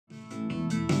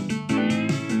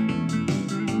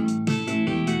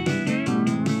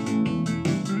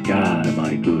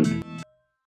good.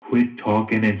 Quit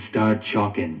talking and start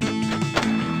chalking.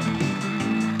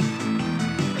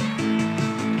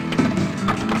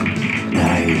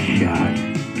 Nice shot.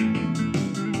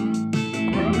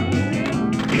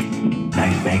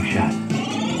 Nice bank shot.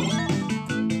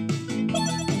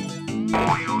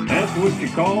 That's what you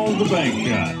call the bank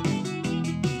shot.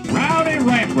 Rowdy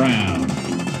ramp round.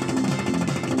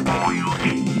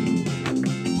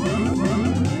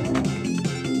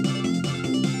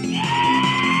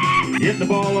 Hit the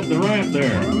ball up the ramp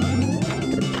there.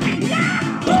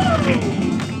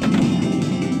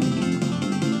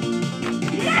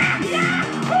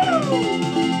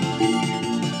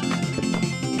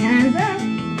 Hands up.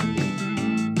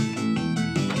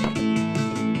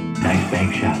 Nice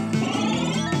bank shot.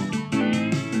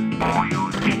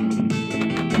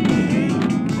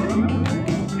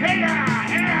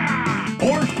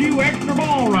 Horseshoe extra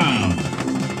ball round.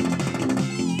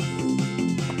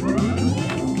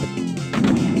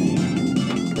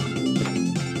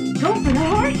 Go for the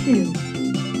horseshoe.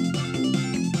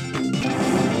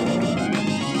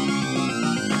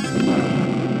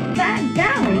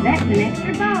 $5, that's an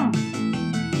extra ball.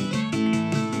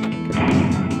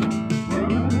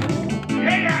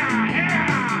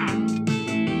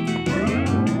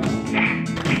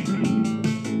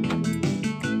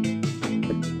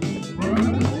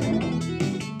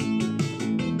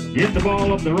 Hit the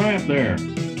ball up the ramp there.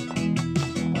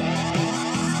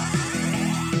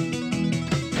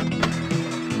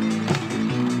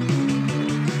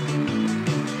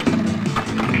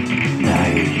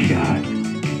 Nice shot.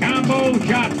 Combo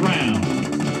shot round.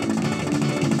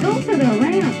 Go for the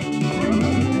ramp.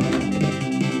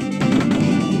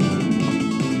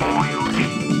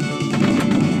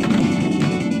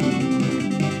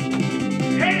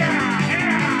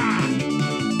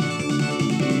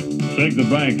 Take the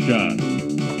bank shot.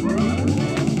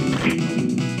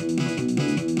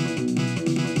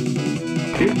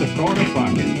 Hit the corner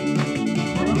pocket.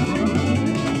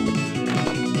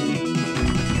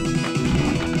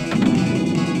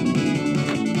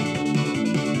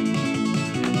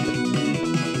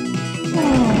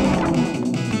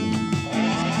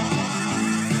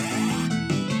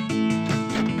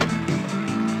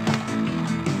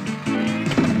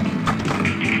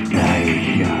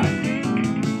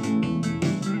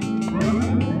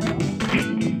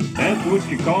 What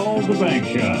you call the bank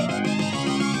shot.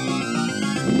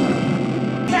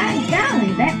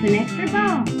 $5, that's an extra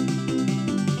ball.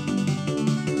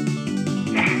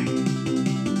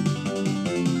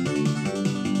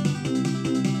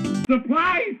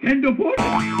 Supplies, tenderfoot.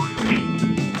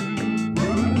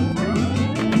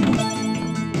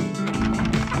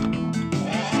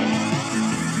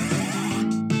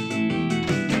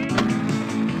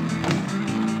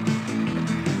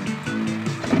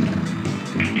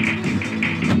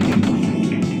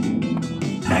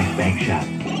 Bank shot.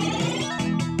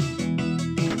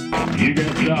 You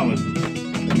got solid.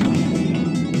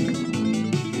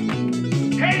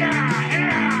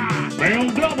 Barrel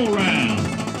double round.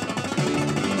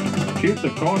 Shoot the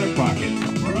corner pocket.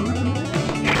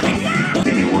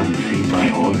 Anyone see my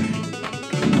horse?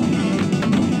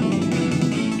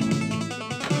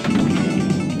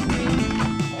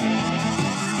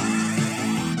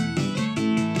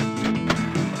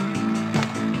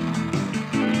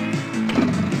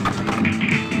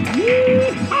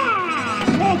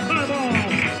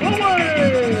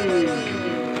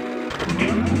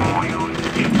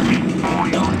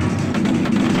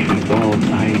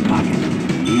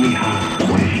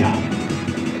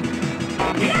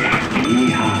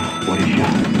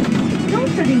 Go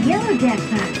for the yellow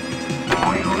jackpot.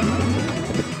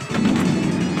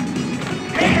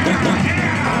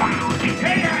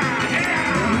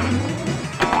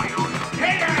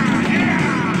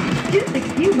 Shoot the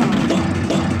cue ball.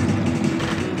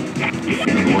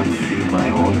 Anyone see my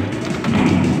horse?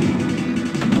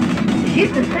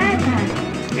 Shoot the side pass.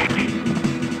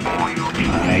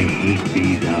 I hate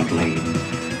these outlays.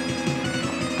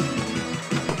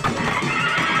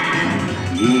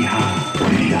 Yeehaw,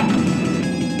 what a shot.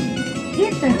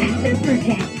 Hit the super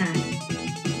jackpot.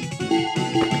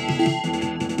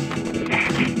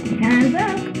 Time's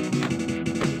up.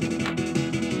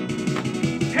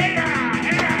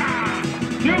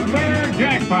 Super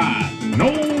jackpot. No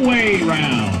way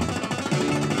round.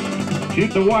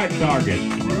 Shoot the white target.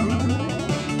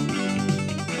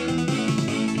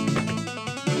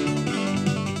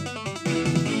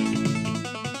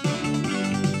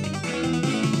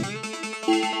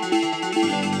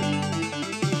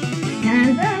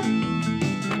 Time's up.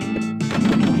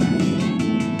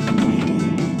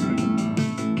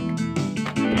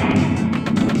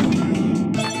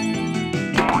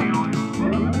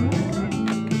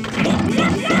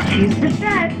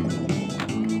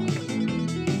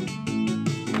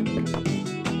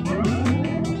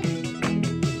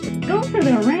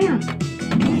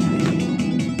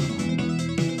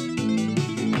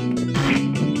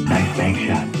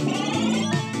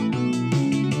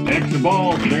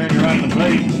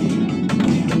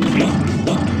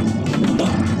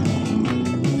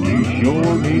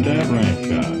 sure need that ramp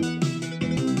shot.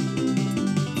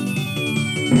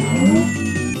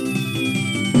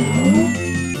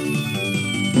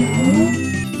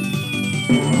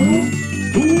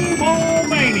 Pinball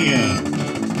Mania.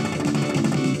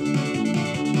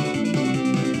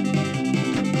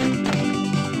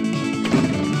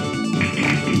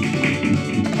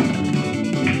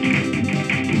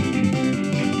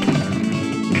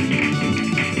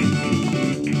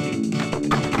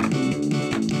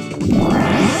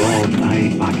 Ball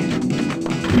side pocket.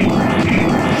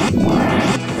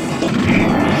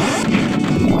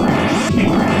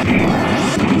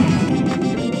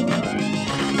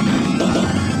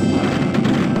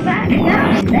 $5,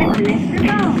 that's an extra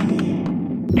ball.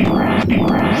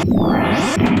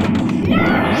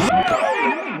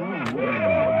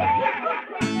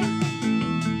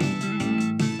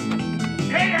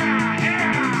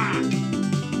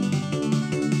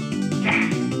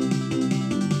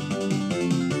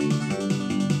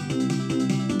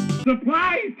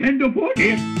 Supplies tenderfoot.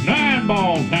 It's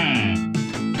 9-ball time.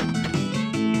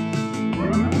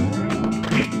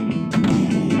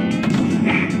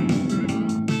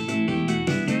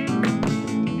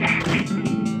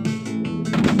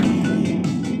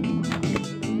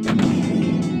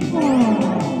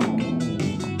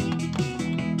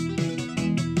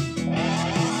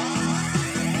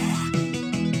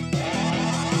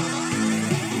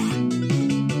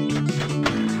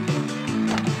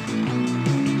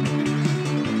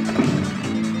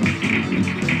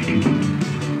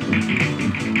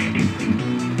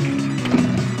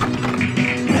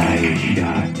 Nice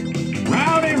shot.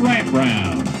 Rowdy ramp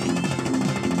round.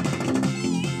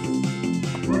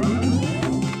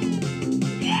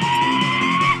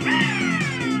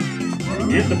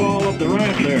 Get the ball up the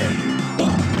ramp there.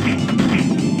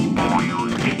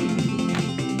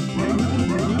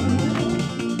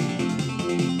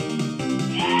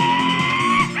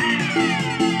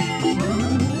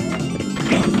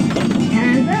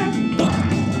 Time's up.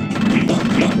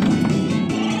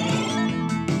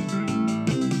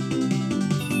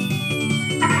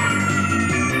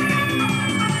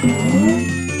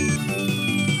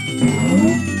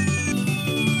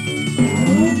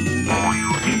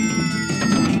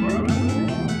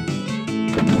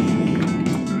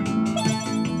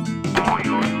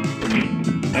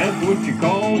 That's what you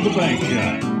call the bank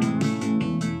shot.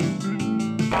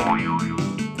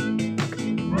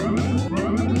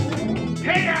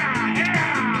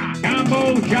 Combo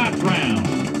shots round.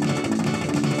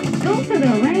 Go for the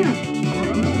ramp.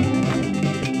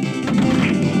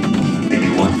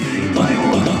 Anyone see my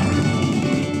horse?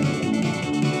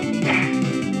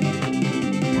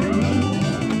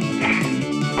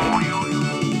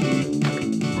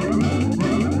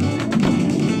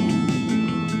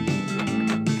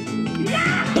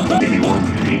 Anyone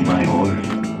see my horse?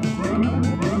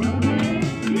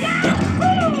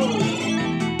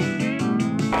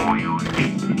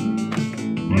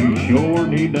 You sure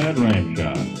need that ramp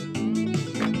shot.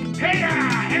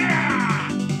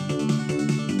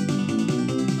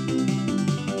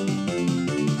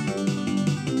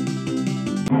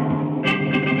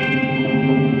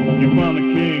 You found a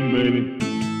king, baby.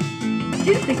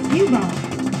 Shoot the cue ball.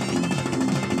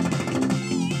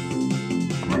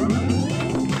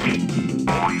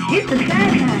 Hit the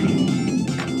side pocket.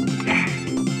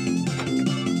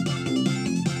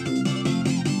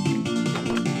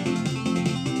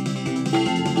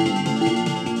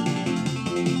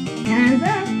 Time's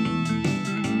up.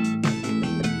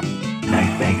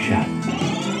 Nice bank shot.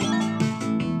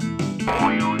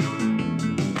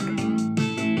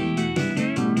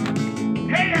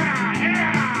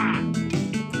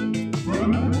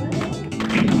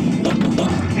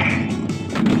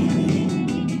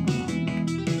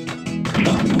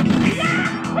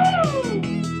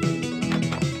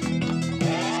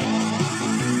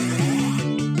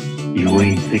 You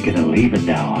ain't thinking of leaving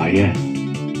now, are you?